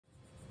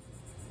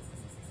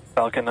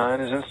Falcon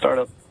 9 is in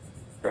startup.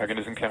 Dragon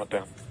is in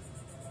countdown.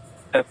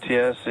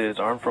 FTS is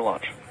armed for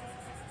launch.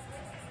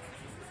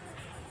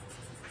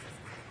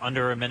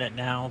 Under a minute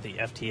now, the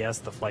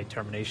FTS, the flight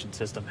termination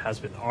system, has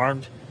been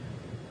armed.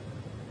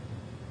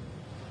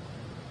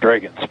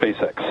 Dragon,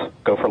 SpaceX,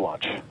 go for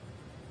launch.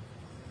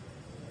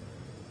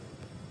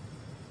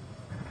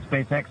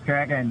 SpaceX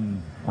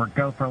Dragon, we're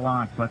go for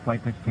launch. Let's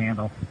light this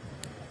candle.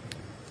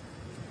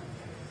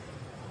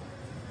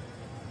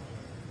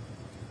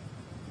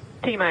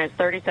 T-minus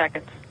 30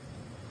 seconds.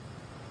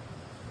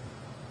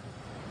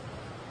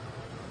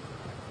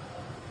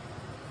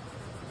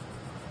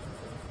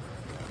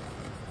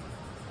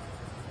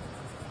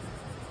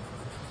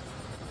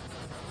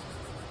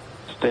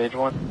 Stage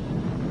 1.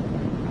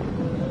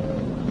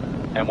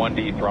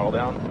 M1D, throttle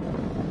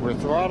down. We're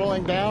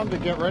throttling down to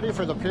get ready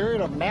for the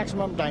period of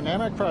maximum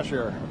dynamic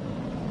pressure.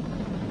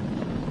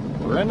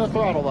 We're in the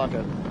throttle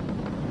bucket.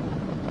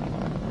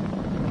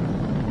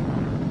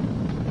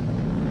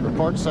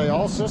 Reports say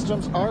all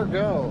systems are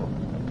go.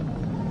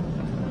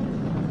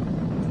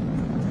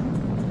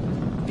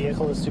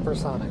 Vehicle is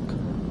supersonic.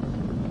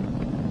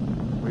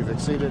 We've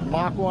exceeded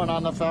Mach 1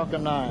 on the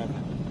Falcon 9.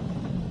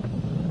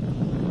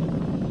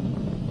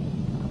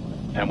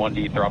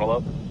 M1D, throttle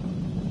up.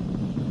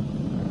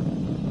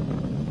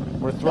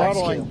 We're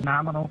throttling.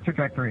 Nominal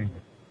trajectory.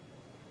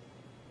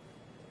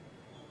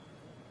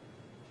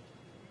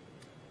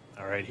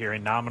 All right, here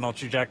in nominal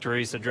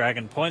trajectories, the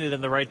Dragon pointed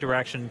in the right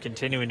direction,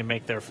 continuing to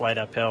make their flight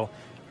uphill.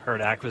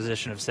 Heard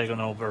acquisition of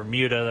signal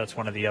Bermuda. That's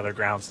one of the other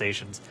ground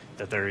stations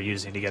that they're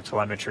using to get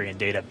telemetry and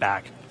data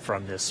back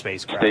from this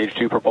spacecraft. Stage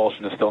 2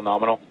 propulsion is still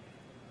nominal.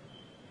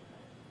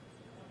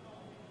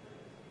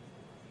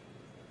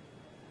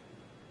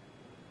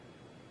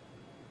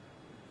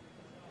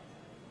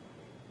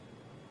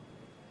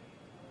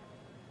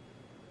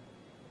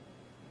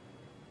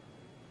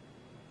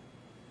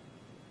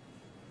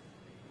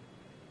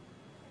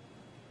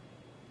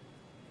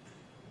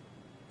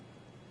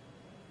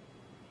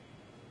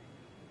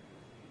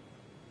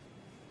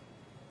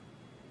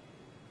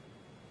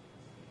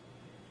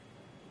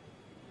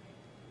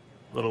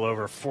 A little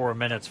over 4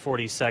 minutes,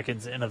 40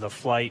 seconds into the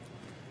flight.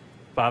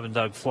 Bob and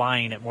Doug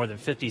flying at more than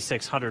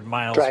 5,600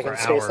 miles Dragon per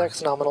hour.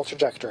 SpaceX nominal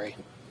trajectory.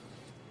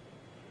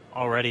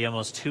 Already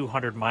almost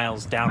 200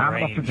 miles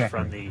downrange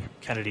from the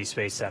Kennedy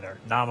Space Center.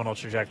 Nominal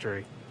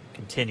trajectory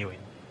continuing.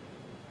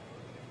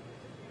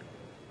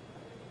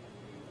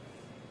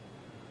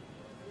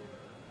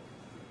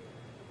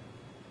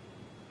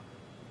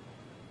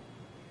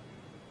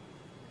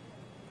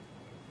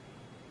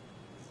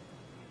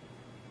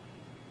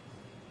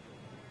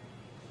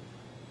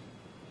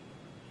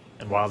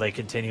 And while they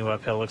continue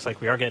uphill, looks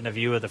like we are getting a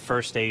view of the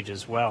first stage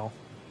as well.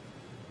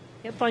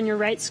 Yep, on your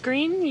right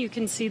screen, you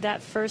can see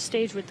that first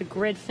stage with the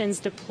grid fins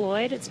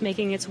deployed. It's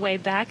making its way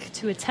back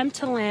to attempt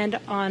to land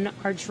on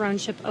our drone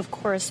ship, Of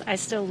Course, I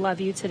Still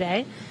Love You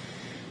today.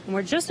 And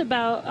we're just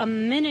about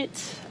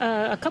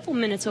a couple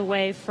minutes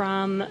away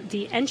from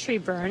the entry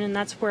burn, and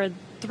that's where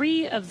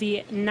 3 of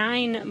the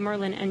 9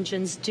 Merlin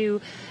engines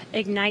do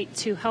ignite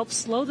to help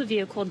slow the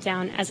vehicle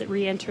down as it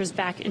re-enters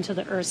back into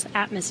the Earth's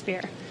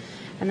atmosphere.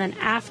 And then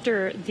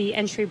after the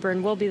entry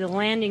burn will be the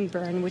landing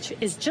burn, which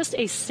is just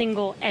a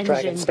single engine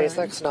Dragon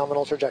SpaceX burn.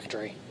 nominal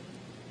trajectory.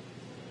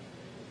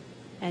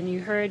 And you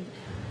heard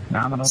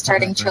Nominal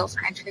starting chill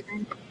for entry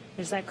burn.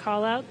 There's that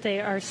call out.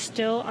 They are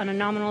still on a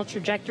nominal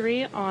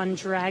trajectory on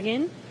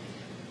Dragon,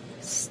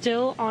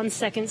 still on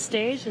second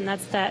stage, and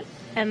that's that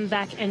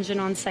MVAC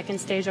engine on second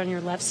stage on your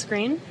left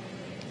screen.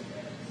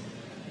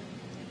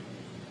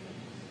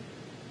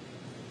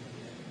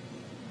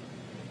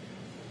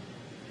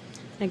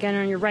 Again,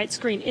 on your right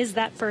screen is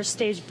that first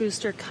stage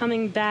booster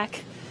coming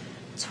back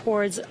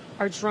towards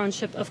our drone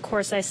ship, Of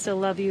Course, I Still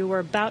Love You. We're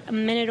about a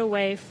minute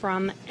away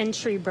from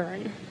entry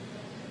burn.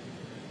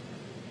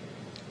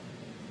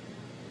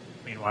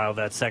 Meanwhile,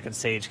 that second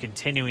stage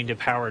continuing to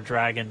power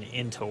Dragon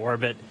into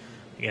orbit.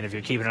 Again, if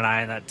you're keeping an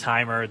eye on that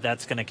timer,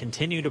 that's going to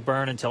continue to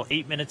burn until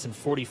 8 minutes and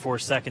 44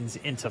 seconds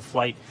into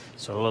flight.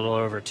 So a little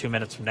over 2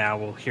 minutes from now,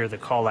 we'll hear the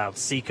call out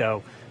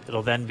SECO.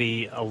 It'll then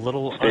be a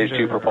little Stage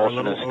 2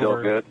 propulsion is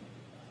still good.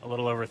 A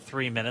little over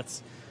 3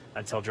 minutes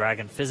until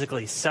Dragon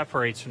physically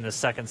separates from the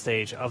second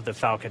stage of the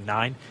Falcon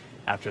 9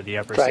 after the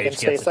upper Dragon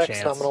stage gets a SpaceX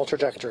chance. nominal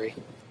trajectory.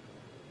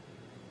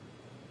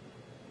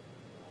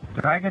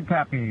 Dragon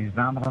copies,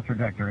 nominal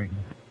trajectory.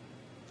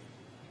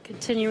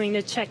 Continuing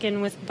to check in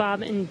with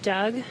Bob and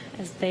Doug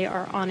as they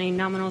are on a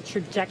nominal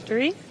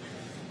trajectory.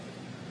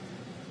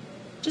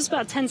 Just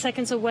about 10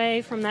 seconds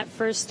away from that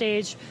first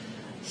stage,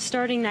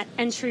 starting that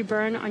entry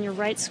burn on your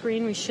right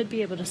screen. We should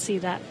be able to see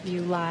that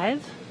view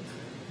live.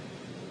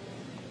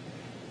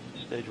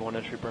 Stage 1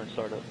 entry burn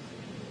startup.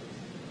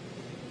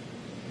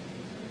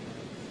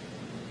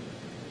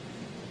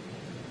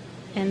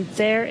 And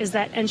there is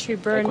that entry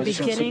burn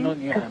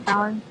beginning.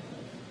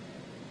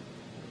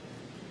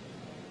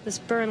 This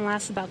burn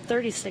lasts about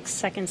 36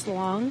 seconds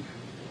long.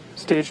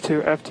 Stage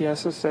 2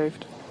 FTS is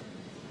saved.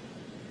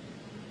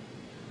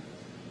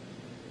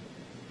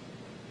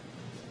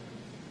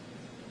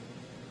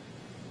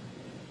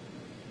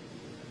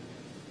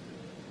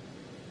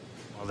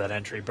 Well, that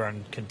entry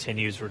burn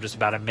continues. We're just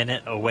about a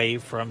minute away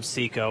from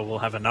SECO. We'll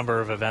have a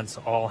number of events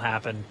all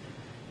happen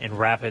in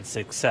rapid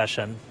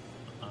succession.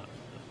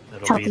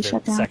 That'll be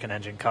the second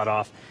engine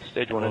cutoff.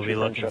 Stage 1 we'll be entry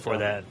burn looking for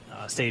shutdown.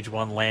 that stage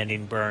 1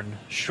 landing burn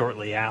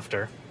shortly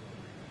after.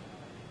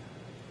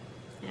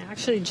 Yeah,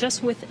 actually,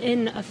 just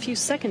within a few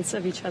seconds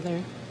of each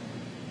other.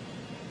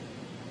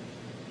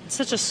 It's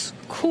such a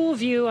cool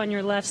view on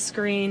your left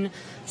screen,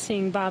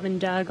 seeing Bob and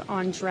Doug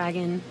on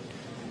Dragon.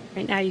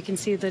 Right now you can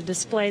see the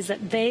displays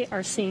that they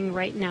are seeing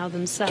right now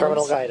themselves.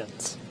 Terminal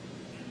guidance.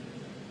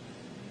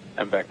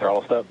 And back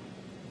throttle step.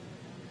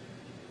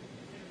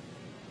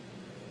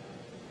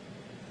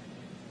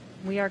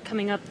 We are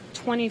coming up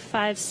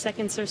 25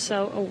 seconds or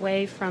so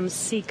away from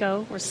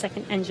SECO, or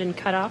second engine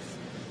cutoff.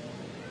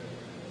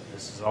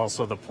 This is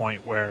also the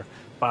point where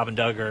Bob and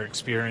Doug are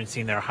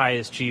experiencing their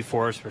highest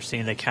G-force. We're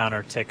seeing the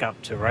counter tick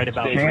up to right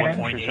about Stage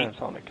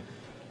 1.8.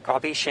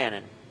 Copy,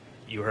 Shannon.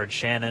 You heard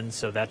Shannon,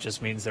 so that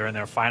just means they're in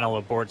their final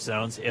abort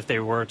zones. If they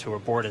were to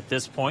abort at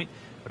this point,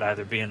 it would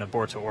either be an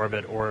abort to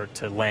orbit or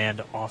to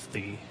land off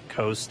the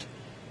coast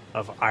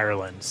of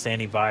Ireland.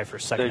 Standing by for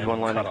second Stage 1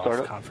 landing cutoff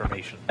startup.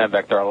 confirmation. And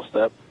back throttle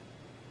step.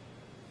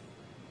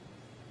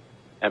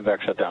 And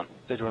back shutdown.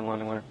 Stage 1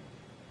 landing line.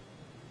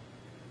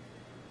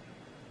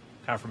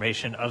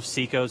 Confirmation of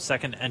SECO's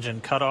second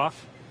engine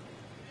cutoff.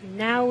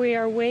 Now we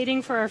are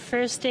waiting for our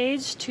first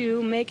stage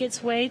to make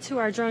its way to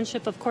our drone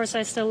ship. Of course,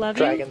 I still love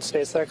you. Dragon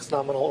SpaceX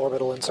nominal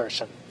orbital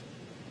insertion.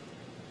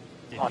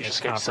 Launch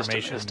escape system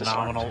Confirmation is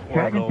disarmed. nominal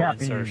Dragon orbital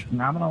copy. insertion.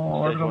 Nominal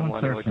Stage orbital 1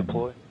 landing line insertion.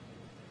 deploy.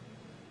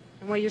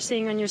 And what you're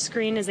seeing on your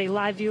screen is a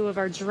live view of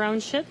our drone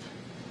ship,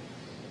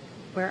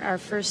 where our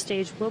first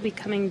stage will be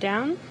coming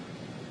down.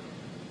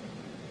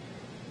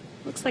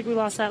 Looks like we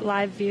lost that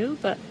live view,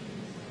 but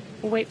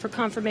we'll wait for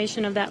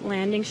confirmation of that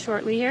landing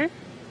shortly here.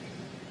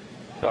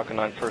 Falcon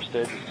 9 first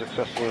stage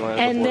successfully landed.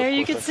 And aboard there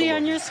you full can see central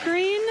on loop. your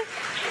screen,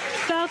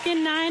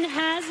 Falcon 9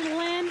 has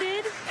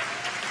landed.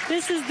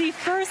 This is the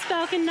first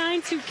Falcon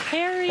 9 to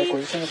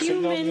carry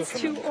humans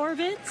to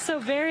orbit, so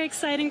very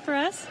exciting for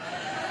us.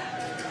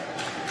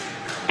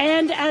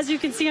 And as you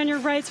can see on your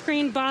right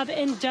screen, Bob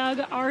and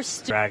Doug are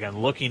Dragon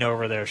looking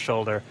over their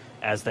shoulder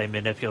as they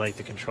manipulate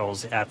the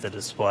controls at the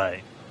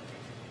display.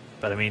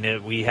 But I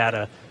mean, we had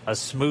a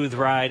smooth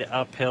ride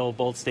uphill,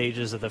 both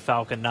stages of the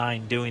Falcon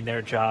 9 doing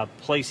their job,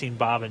 placing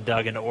Bob and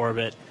Doug in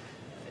orbit.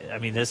 I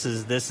mean, this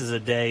is a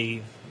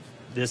day,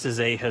 this is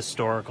a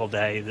historical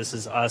day. This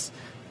is us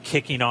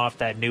kicking off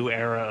that new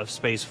era of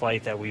space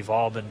flight that we've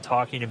all been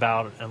talking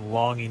about and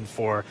longing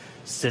for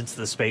since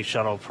the Space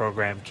Shuttle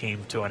program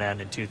came to an end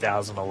in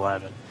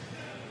 2011.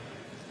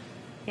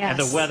 Yes.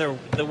 And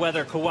the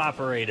weather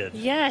cooperated.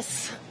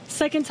 Yes,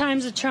 second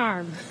time's a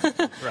charm.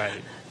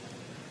 Right.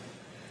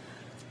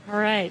 All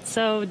right,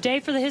 so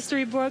day for the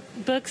history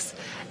books.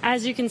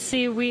 As you can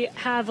see, we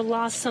have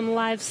lost some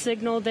live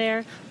signal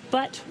there,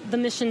 but the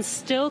mission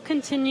still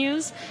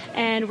continues,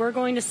 and we're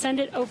going to send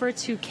it over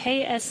to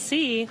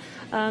KSC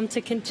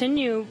to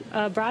continue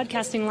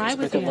broadcasting live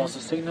with you.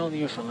 Lost signal,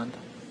 Newfoundland.